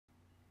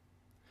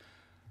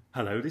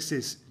Hello, this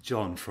is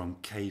John from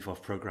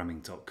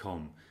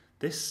caveofprogramming.com.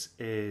 This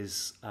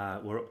is,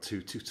 we're up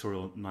to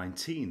tutorial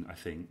 19, I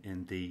think,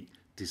 in the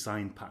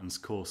design patterns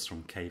course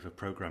from Cave of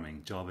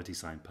Programming, Java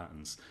design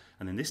patterns.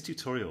 And in this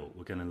tutorial,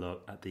 we're going to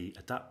look at the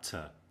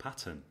adapter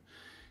pattern.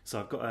 So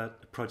I've got a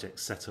project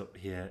set up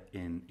here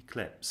in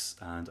Eclipse,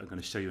 and I'm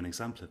going to show you an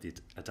example of the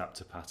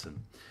adapter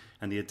pattern.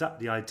 And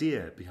the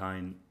idea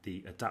behind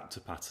the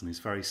adapter pattern is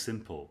very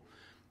simple.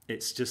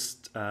 It's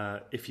just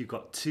if you've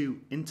got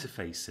two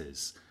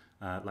interfaces,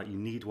 like you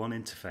need one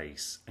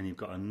interface and you've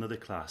got another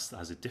class that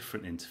has a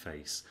different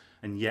interface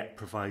and yet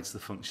provides the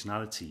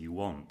functionality you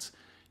want,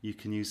 you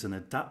can use an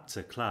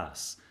adapter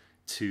class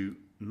to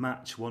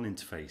match one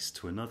interface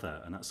to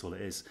another, and that's all it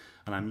is.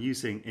 And I'm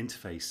using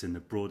interface in the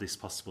broadest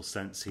possible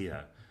sense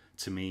here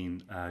to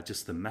mean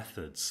just the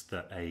methods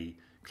that a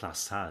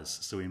class has.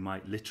 So it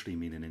might literally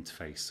mean an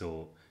interface,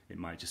 or it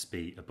might just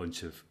be a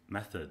bunch of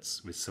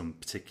methods with some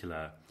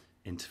particular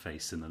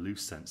interface in the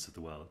loose sense of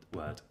the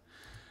word.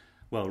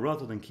 Well,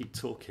 rather than keep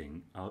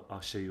talking,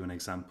 I'll show you an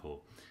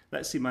example.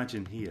 Let's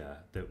imagine here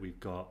that we've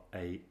got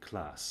a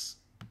class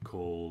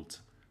called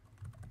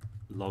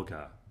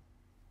logger.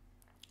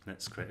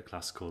 Let's create a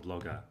class called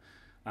logger.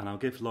 And I'll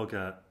give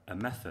logger a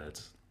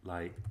method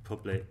like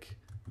public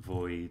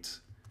void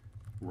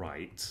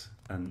write,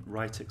 and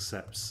write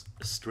accepts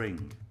a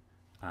string.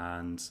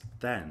 And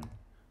then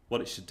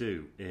what it should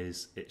do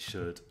is it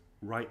should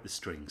write the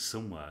string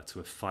somewhere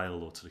to a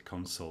file or to the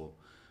console,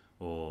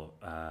 or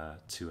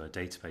to a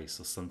database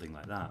or something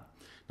like that.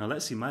 Now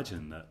let's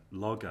imagine that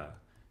logger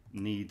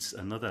needs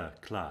another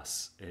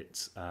class.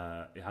 It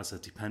has a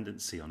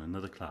dependency on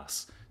another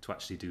class to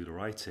actually do the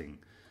writing.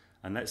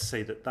 And let's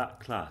say that that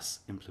class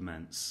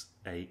implements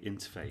a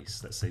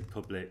interface. Let's say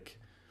public,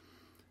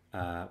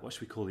 what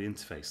should we call the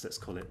interface? Let's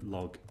call it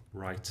log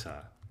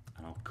writer.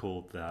 And I'll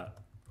call that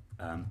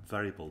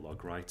variable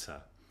log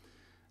writer.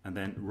 And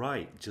then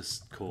write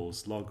just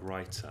calls log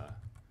writer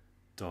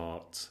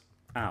dot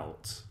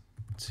out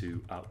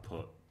to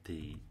output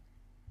the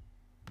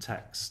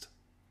text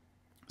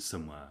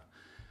somewhere.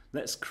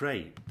 Let's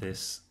create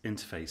this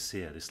interface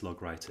here, this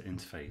log writer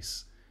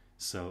interface.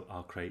 So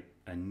I'll create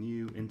a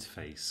new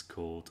interface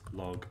called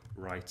log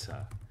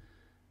writer,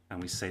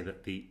 and we say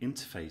that the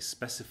interface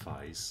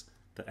specifies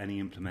that any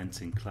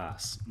implementing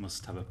class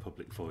must have a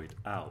public void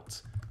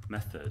out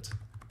method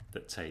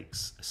that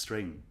takes a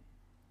string.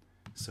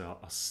 So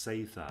I'll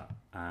save that,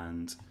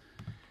 and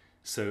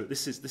so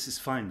this is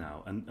fine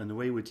now, and the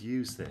way we'd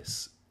use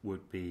this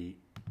would be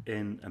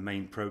in a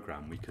main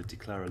program. We could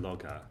declare a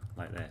logger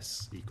like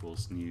this,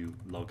 equals new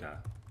logger,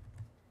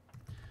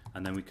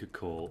 and then we could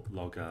call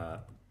logger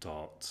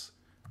dot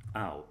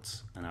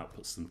out and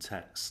output some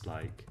text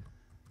like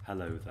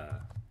hello there,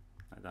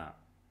 like that.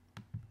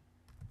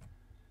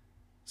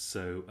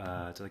 So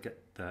did I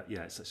get that?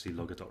 Yeah, it's actually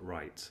logger dot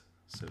write,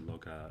 so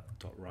logger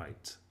dot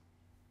write,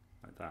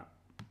 like that.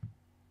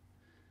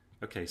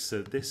 Okay,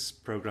 so this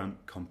program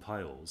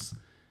compiles.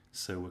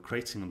 So we're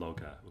creating a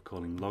logger, we're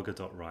calling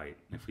logger.write.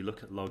 And if we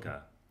look at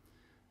logger,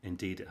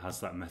 indeed it has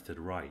that method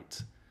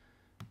write,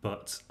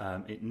 but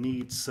it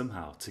needs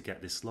somehow to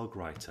get this log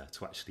writer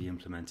to actually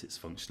implement its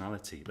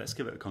functionality. Let's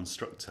give it a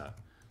constructor.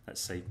 Let's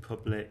say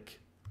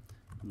public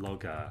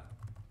logger,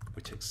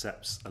 which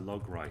accepts a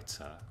log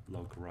writer,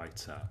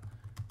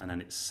 and then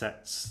it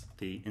sets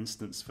the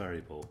instance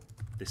variable,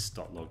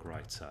 this.log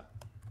writer,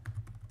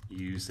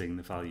 using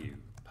the value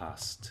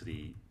passed to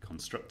the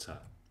constructor.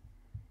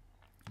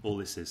 All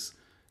this is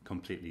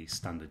completely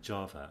standard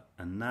Java,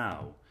 and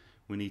now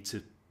we need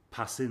to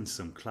pass in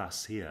some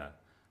class here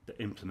that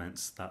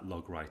implements that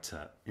log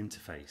writer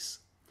interface.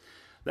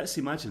 Let's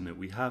imagine that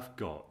we have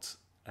got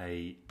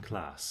a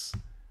class.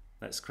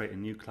 Let's create a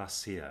new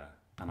class here,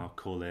 and I'll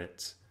call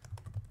it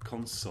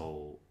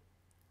console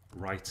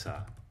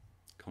writer.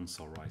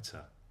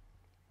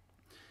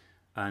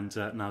 And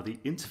now the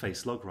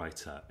interface log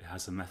writer, it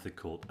has a method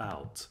called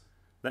out.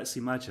 Let's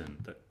imagine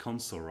that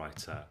console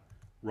writer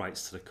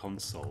writes to the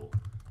console,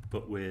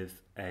 but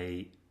with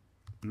a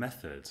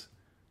method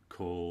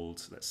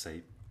called, let's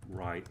say,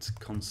 write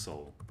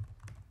console,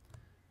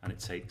 and it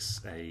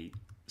takes a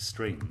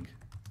string,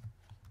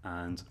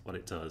 and what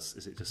it does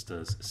is it just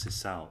does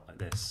sysout like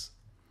this,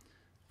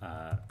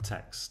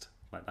 text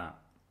like that.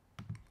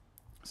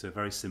 So a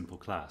very simple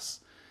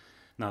class.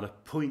 Now the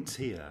point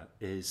here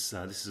is,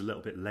 this is a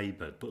little bit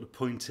laboured, but the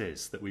point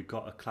is that we've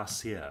got a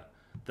class here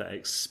that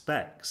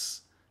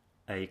expects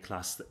a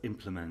class that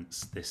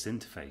implements this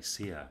interface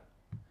here,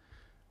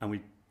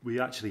 and we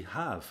actually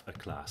have a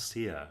class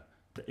here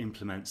that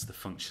implements the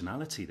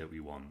functionality that we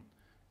want.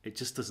 It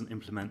just doesn't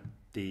implement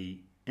the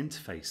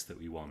interface that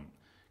we want,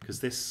 because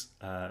this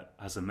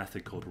has a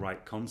method called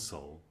write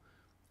console,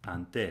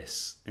 and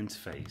this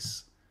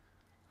interface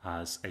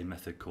has a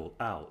method called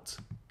out,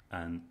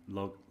 and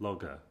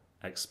logger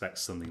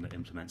expects something that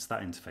implements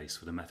that interface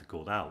with a method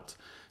called out.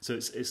 So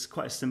it's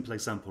quite a simple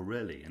example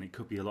really, and it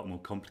could be a lot more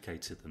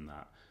complicated than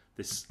that.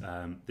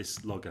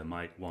 This logger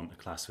might want a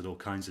class with all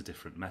kinds of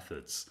different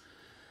methods.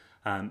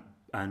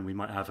 And we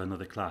might have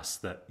another class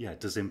that, yeah,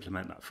 does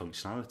implement that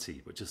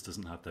functionality, but just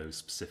doesn't have those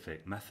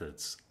specific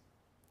methods.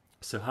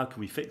 So how can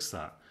we fix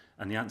that?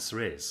 And the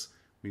answer is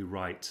we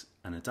write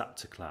an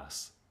adapter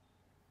class.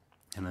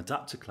 An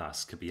adapter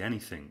class could be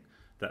anything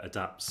that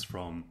adapts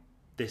from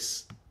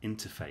this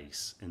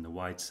interface, in the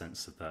wide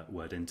sense of the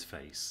word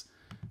interface,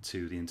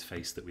 to the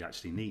interface that we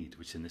actually need,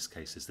 which in this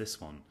case is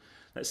this one.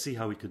 Let's see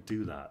how we could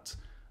do that.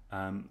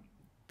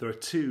 There are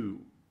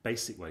two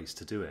basic ways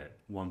to do it,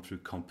 one through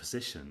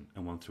composition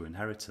and one through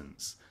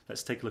inheritance.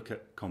 Let's take a look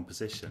at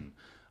composition.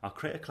 I'll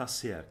create a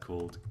class here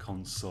called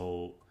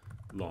console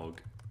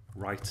log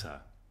writer,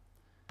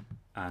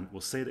 and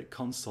we'll say that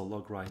console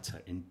log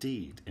writer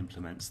indeed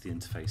implements the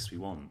interface we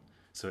want.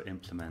 So it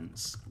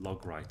implements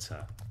log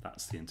writer.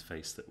 That's the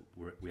interface that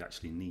we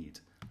actually need.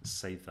 Let's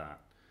save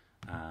that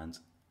and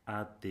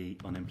add the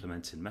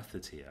unimplemented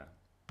method here.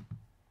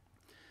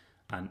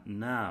 And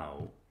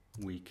now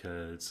we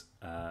could,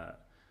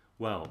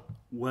 well,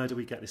 where do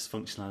we get this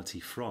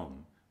functionality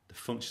from? The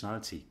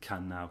functionality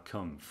can now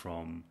come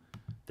from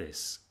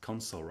this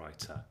console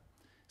writer.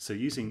 So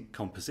using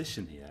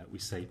composition here, we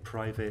say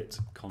private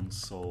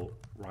console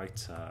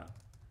writer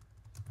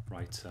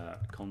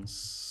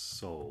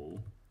console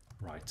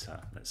writer,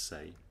 let's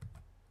say.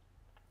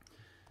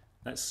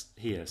 Let's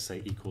here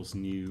say equals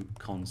new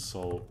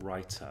console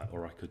writer,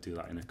 or I could do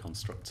that in a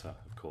constructor,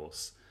 of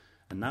course.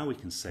 And now we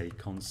can say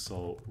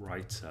console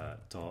writer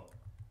dot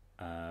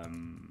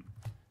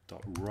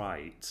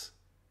write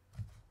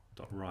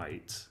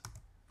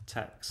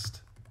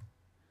text.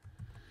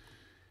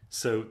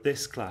 So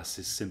this class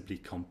is simply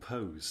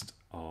composed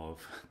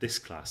of this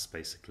class,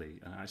 basically,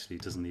 and actually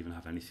doesn't even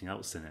have anything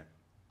else in it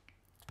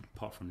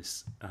apart from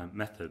this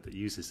method that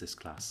uses this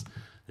class,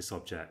 this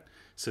object.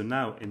 So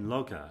now in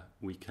logger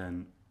we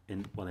can,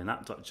 in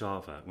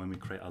app.java, when we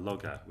create a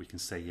logger, we can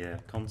say here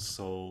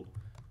console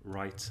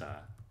writer,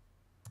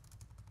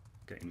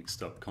 getting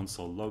mixed up,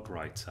 console log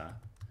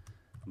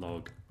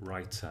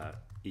writer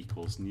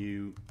equals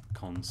new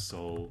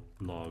console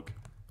log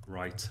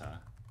writer,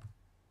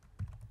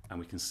 and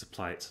we can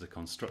supply it to the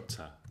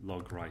constructor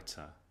log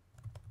writer.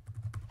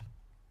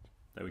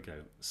 There we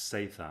go.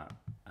 Save that,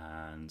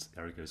 and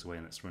there it goes away,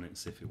 and let's run it and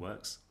see if it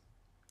works.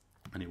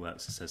 And it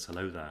works. It says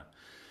hello there.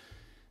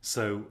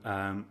 So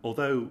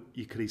although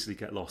you could easily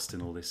get lost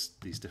in all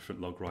these different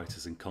log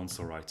writers and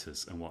console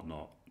writers and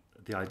whatnot,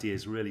 the idea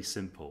is really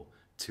simple: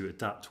 to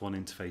adapt one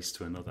interface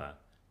to another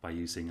by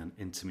using an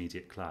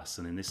intermediate class.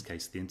 And in this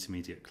case, the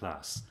intermediate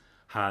class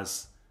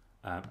has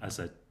as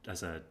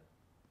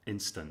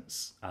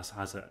instance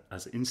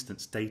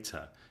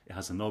data, it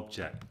has an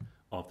object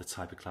of the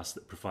type of class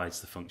that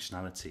provides the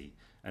functionality,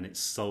 and its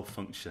sole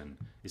function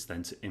is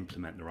then to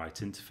implement the right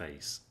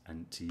interface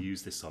and to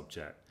use this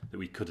object that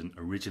we couldn't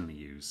originally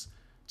use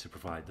to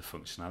provide the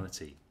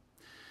functionality.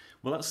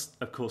 Well, that's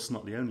of course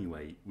not the only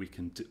way we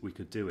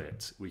could do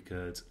it.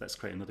 Let's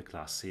create another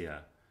class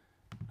here,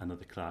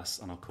 another class,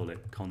 and I'll call it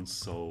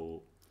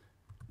console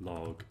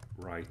log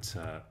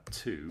writer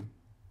 2.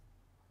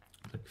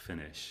 Click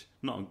finish.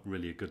 Not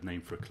really a good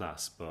name for a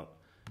class, but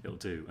it'll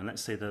do. And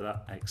let's say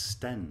that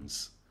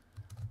extends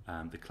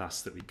the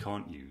class that we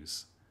can't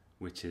use,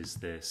 which is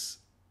this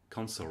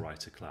console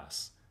writer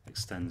class.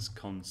 Extends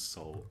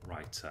console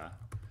writer,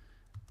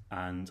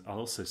 and I'll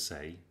also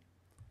say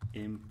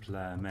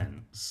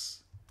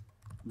implements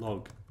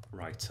log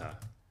writer,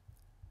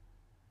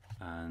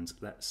 and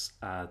let's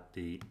add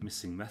the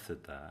missing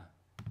method there.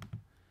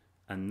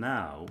 And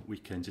now we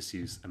can just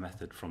use a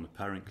method from the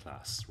parent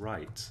class,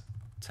 write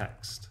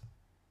text.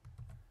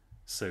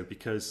 So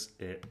because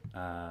it,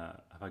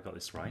 have I got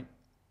this right?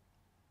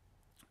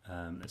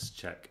 Let's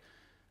check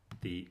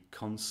the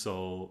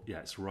console. Yeah,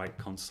 it's write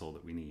console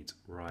that we need.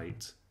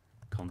 Write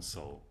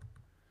console.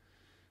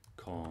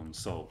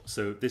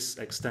 So this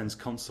extends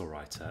console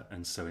writer,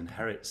 and so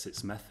inherits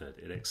its method.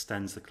 It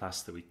extends the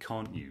class that we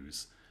can't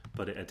use,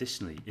 but it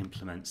additionally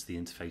implements the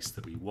interface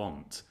that we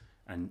want,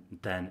 and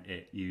then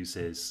it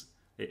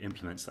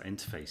implements that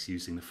interface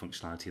using the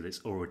functionality that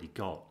it's already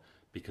got,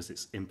 because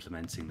it's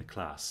implementing the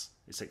class.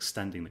 It's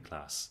extending the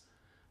class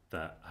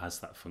that has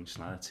that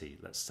functionality.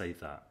 Let's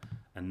save that.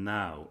 And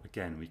now,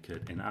 again, we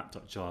could, in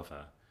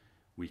app.java,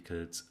 we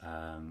could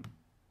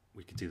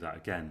do that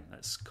again.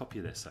 Let's copy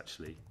this,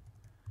 actually,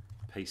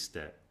 paste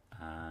it,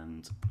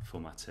 and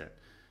format it.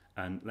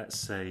 And let's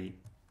say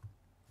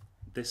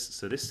this,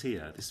 so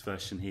this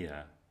version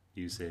here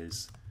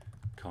uses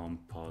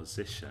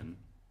composition,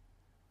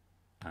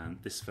 and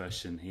this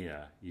version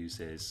here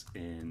uses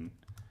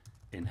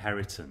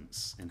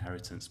inheritance,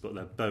 but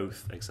they're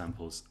both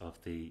examples of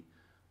the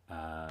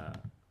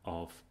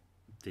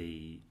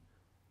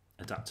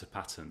adapter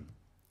pattern,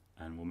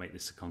 and we'll make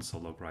this a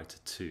console log writer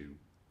 2,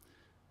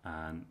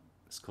 and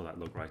let's call that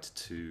log writer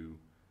 2,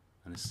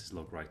 and this is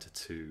log writer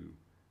 2,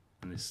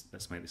 and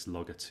let's make this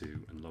logger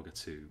 2 and logger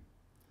 2.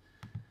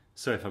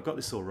 So if I've got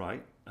this all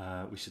right,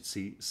 we should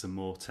see some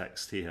more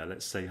text here.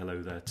 Let's say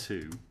hello there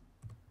too,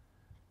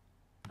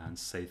 and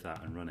save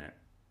that and run it,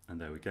 and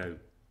there we go.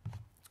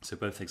 So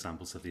both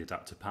examples of the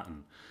adapter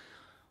pattern.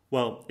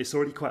 Well, it's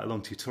already quite a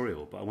long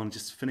tutorial, but I want to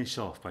just finish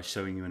off by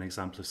showing you an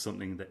example of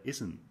something that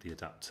isn't the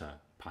adapter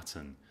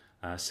pattern.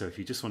 So if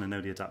you just want to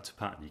know the adapter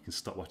pattern, you can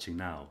stop watching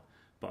now.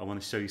 But I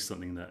want to show you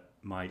something that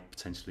might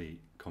potentially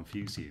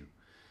confuse you.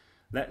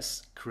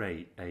 Let's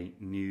create a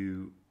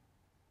new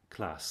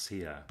class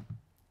here,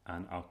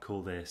 and I'll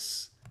call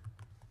this,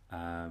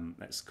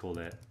 let's call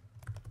it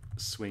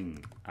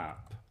Swing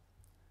App,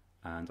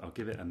 and I'll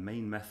give it a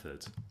main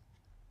method,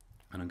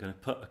 and I'm going to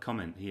put a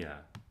comment here,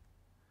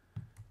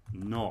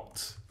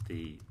 not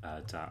the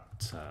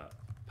adapter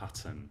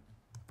pattern.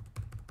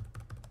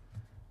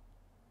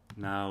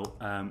 Now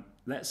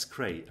let's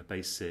create a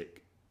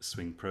basic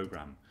Swing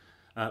program.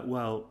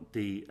 Well,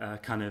 the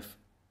kind of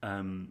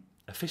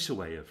official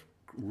way of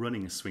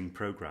running a Swing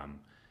program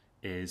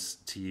is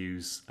to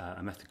use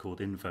a method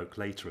called invoke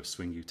later of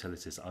Swing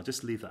utilities. I'll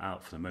just leave that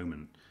out for the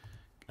moment,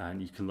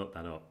 and you can look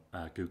that up,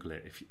 Google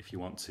it if you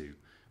want to.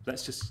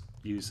 Let's just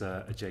use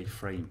a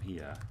JFrame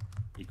here,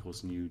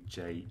 equals new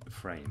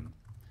JFrame.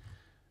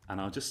 And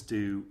I'll just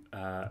do,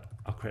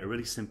 I'll create a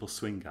really simple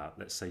Swing app.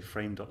 Let's say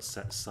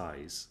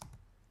frame.setSize,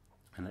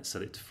 and let's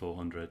set it to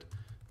 400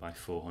 by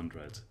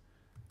 400.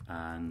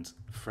 And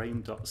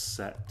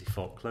frame.set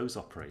default close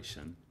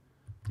operation,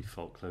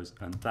 default close,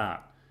 and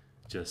that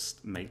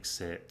just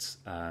makes it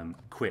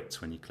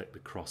quit when you click the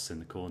cross in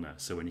the corner.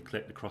 So when you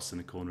click the cross in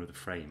the corner of the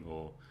frame,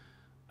 or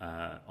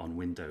on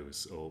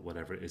Windows or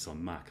whatever it is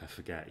on Mac, I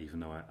forget,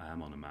 even though I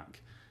am on a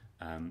Mac,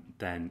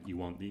 then you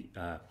want the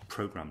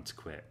program to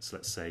quit. So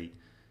let's say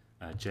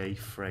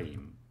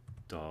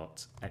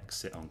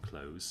jframe.exit on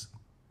close,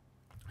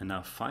 and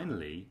now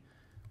finally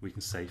we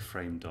can say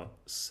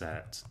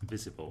frame.set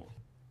visible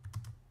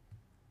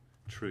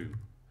true.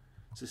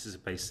 So this is a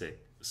basic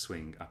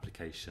Swing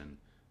application,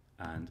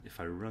 and if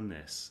I run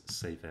this,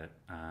 save it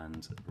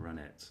and run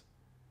it,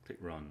 click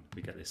run,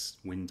 we get this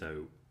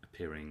window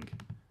appearing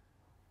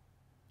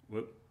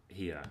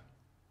here.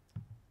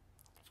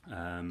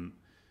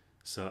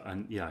 So,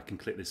 and yeah, I can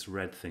click this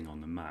red thing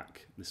on the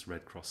Mac, this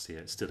red cross here.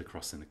 It's still a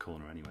cross in the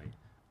corner anyway,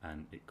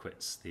 and it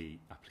quits the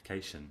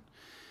application.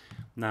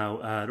 Now,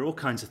 there are all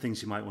kinds of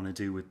things you might want to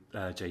do with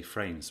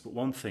JFrames, but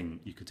one thing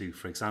you could do,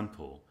 for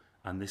example,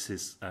 and this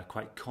is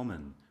quite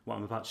common, what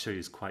I'm about to show you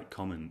is quite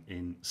common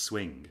in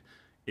Swing,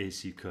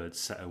 is you could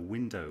set a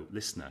window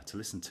listener to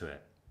listen to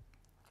it.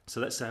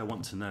 So let's say I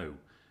want to know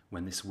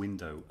when this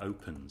window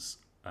opens,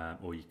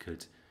 or you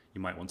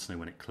might want to know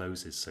when it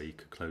closes, so you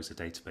could close a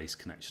database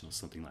connection or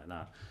something like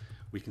that.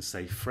 We can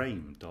say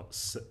frame.add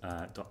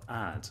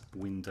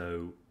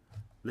window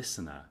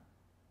listener.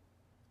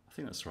 I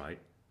think that's right.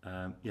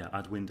 Yeah,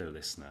 add window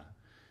listener.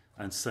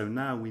 And so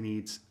now we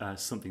need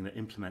something that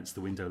implements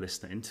the window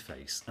listener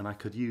interface, and I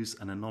could use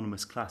an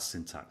anonymous class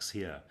syntax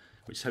here,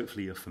 which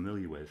hopefully you're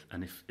familiar with,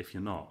 and if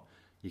you're not,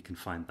 you can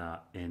find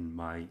that in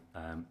my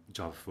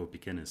Java for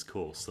Beginners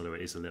course, although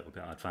it is a little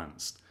bit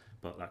advanced,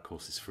 but that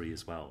course is free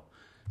as well.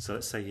 So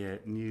let's say here,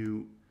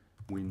 new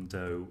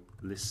window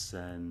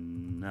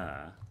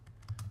listener,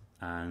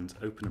 and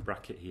open a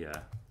bracket here,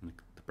 and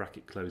the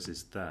bracket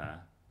closes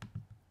there,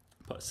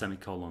 put a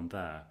semicolon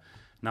there.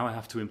 Now I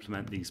have to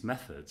implement these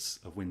methods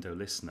of window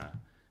listener.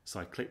 So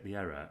I click the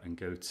error and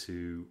go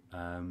to,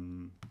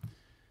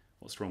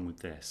 what's wrong with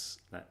this?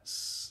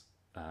 Let's,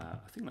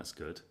 I think that's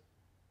good.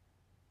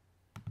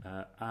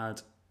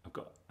 I've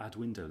got add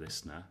window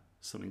listener,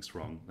 something's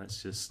wrong.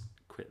 Let's just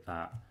quit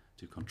that.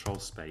 Do control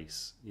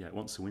space. Yeah, it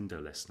wants a window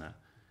listener.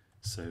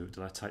 So did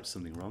I type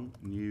something wrong?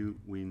 New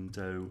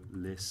window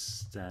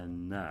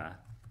listener.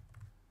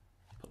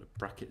 Put the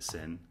brackets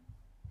in.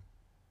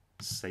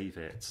 Save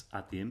it.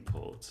 Add the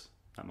import.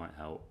 That might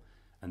help.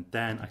 And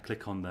then I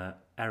click on the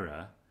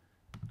error.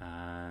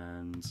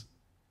 And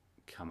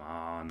come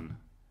on.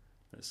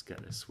 Let's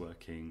get this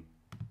working.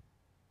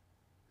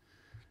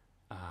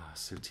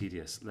 So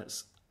tedious.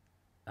 Let's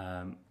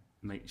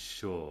make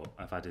sure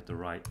I've added the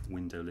right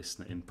window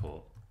listener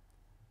import.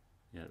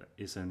 Yeah, there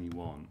is only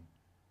one.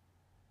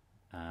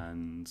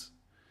 And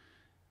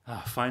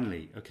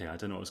finally, okay, I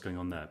don't know what was going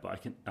on there,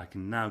 but I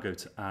can now go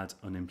to add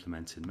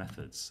unimplemented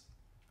methods.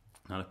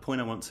 Now the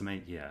point I want to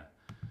make here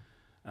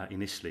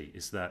initially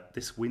is that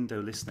this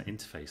window listener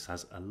interface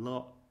has a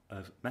lot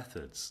of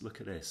methods. Look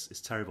at this, it's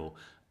terrible.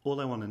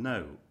 All I want to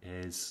know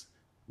is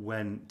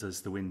when does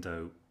the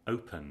window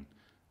open,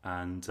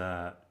 and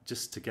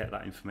just to get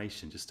that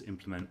information, just to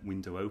implement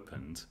window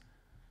opened,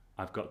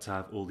 I've got to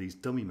have all these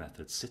dummy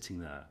methods sitting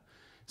there.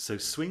 So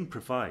Swing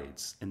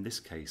provides, in this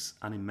case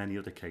and in many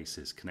other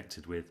cases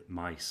connected with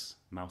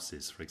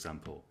mouses for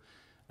example,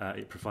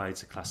 it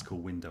provides a class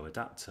called window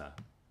adapter.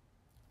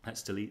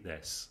 Let's delete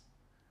this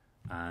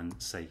and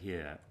say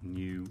here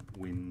new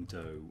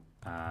window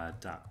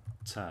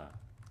adapter,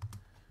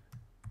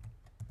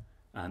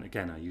 and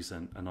again I use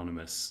an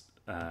anonymous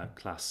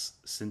class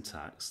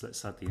syntax.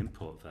 Let's add the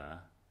import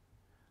there,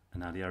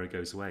 and now the error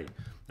goes away.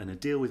 And a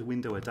deal with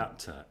window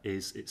adapter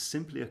is it's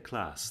simply a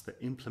class that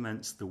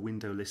implements the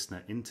window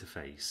listener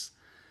interface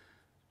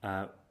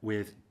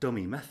with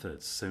dummy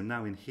methods. So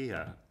now in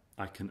here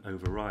I can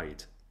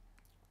override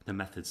the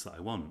methods that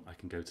I want. I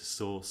can go to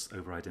source,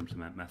 override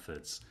implement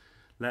methods.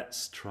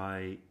 Let's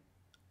try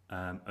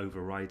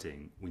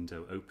overriding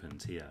window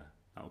opened here.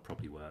 That'll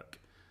probably work.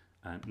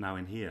 And now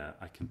in here,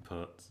 I can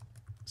put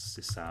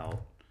sysout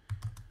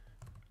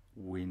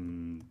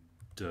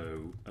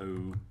window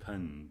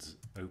opened.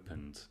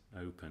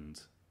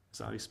 Is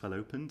that how you spell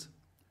opened?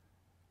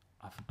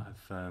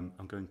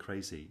 I'm going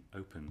crazy.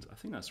 Opened. I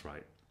think that's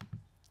right.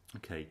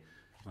 Okay,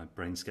 my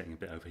brain's getting a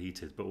bit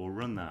overheated, but we'll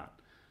run that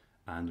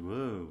and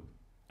whoa,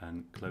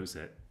 and close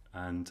it.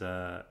 And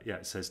yeah,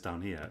 it says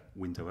down here,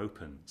 window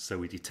open. So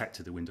we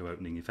detected a window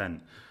opening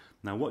event.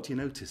 Now, what do you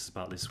notice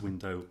about this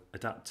window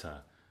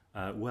adapter?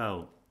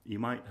 Well, you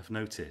might have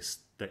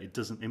noticed that it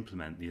doesn't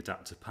implement the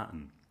adapter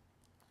pattern.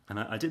 And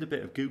I did a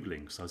bit of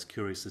Googling, so I was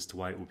curious as to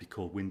why it would be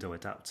called window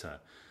adapter.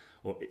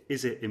 Or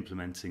is it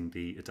implementing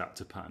the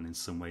adapter pattern in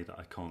some way that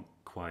I can't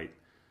quite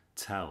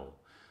tell?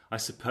 I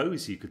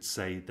suppose you could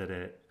say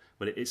that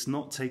it's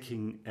not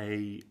taking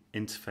a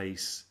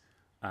interface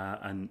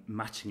and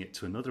matching it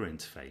to another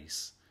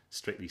interface,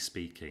 strictly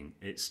speaking.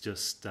 It's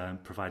just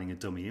providing a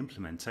dummy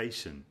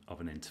implementation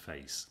of an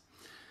interface.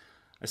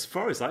 As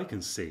far as I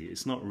can see,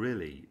 it's not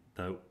really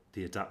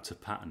the adapter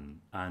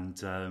pattern,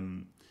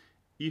 and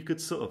you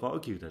could sort of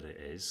argue that it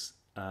is.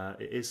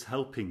 It is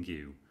helping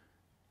you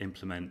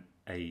implement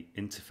a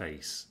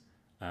interface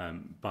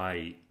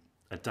by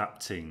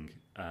adapting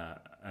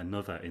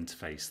another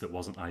interface that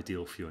wasn't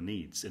ideal for your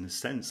needs. In a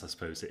sense, I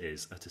suppose it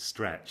is at a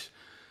stretch,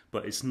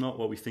 but it's not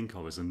what we think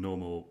of as a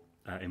normal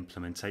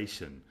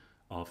implementation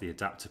of the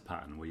adapter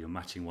pattern where you're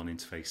matching one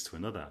interface to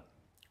another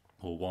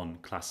or one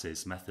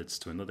class's methods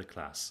to another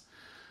class.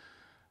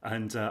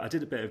 And I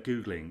did a bit of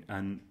Googling,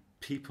 and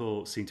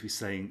people seem to be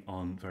saying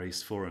on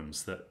various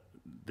forums that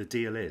the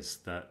deal is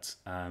that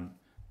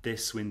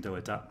this window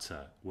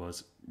adapter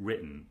was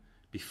written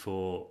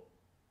before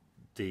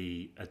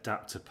the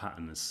adapter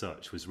pattern as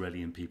such was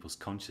really in people's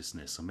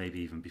consciousness, or maybe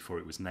even before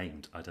it was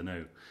named, I don't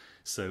know.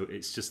 So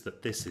it's just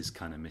that this is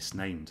kind of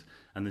misnamed,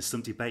 and there's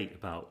some debate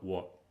about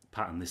what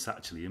pattern this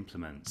actually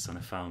implements, and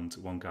I found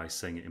one guy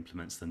saying it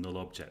implements the null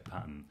object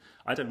pattern.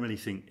 I don't really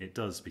think it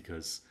does,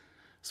 because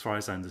as far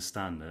as I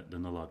understand it, the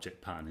null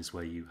object pattern is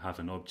where you have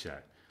an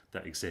object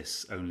that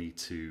exists only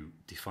to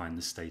define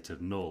the state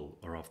of null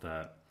or of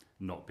there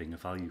not being a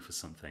value for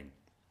something.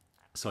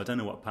 So I don't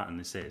know what pattern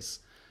this is.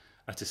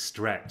 At a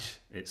stretch,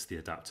 it's the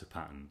adapter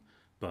pattern,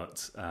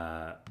 but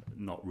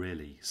not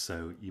really.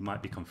 So you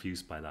might be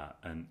confused by that,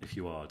 and if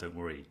you are, don't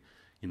worry,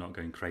 you're not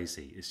going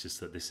crazy. It's just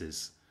that this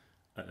is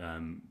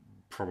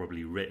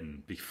probably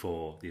written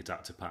before the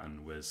adapter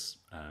pattern was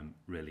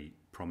really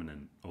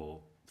prominent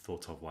or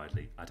thought of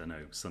widely. I don't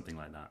know, something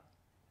like that.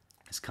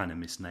 It's kind of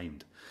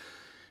misnamed.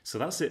 So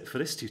that's it for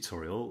this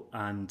tutorial,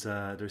 and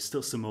there's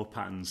still some more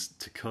patterns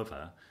to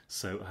cover,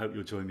 so I hope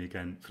you'll join me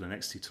again for the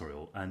next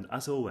tutorial. And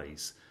as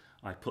always,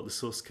 I put the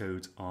source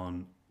code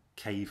on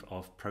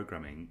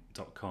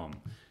caveofprogramming.com.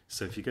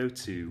 So if you go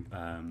to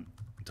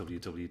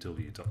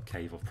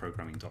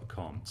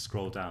www.caveofprogramming.com,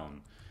 scroll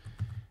down,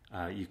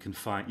 you can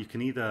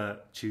either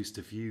choose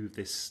to view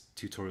this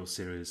tutorial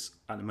series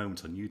at the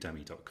moment on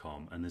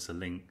udemy.com, and there's a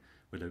link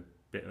with a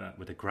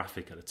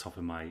graphic at the top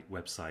of my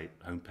website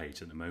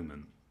homepage at the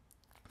moment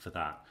for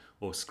that,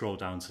 or scroll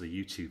down to the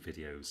YouTube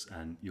videos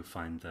and you'll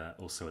find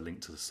also a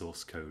link to the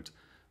source code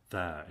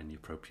there in the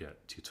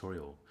appropriate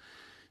tutorial.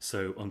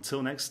 So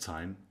until next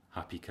time,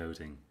 happy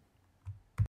coding.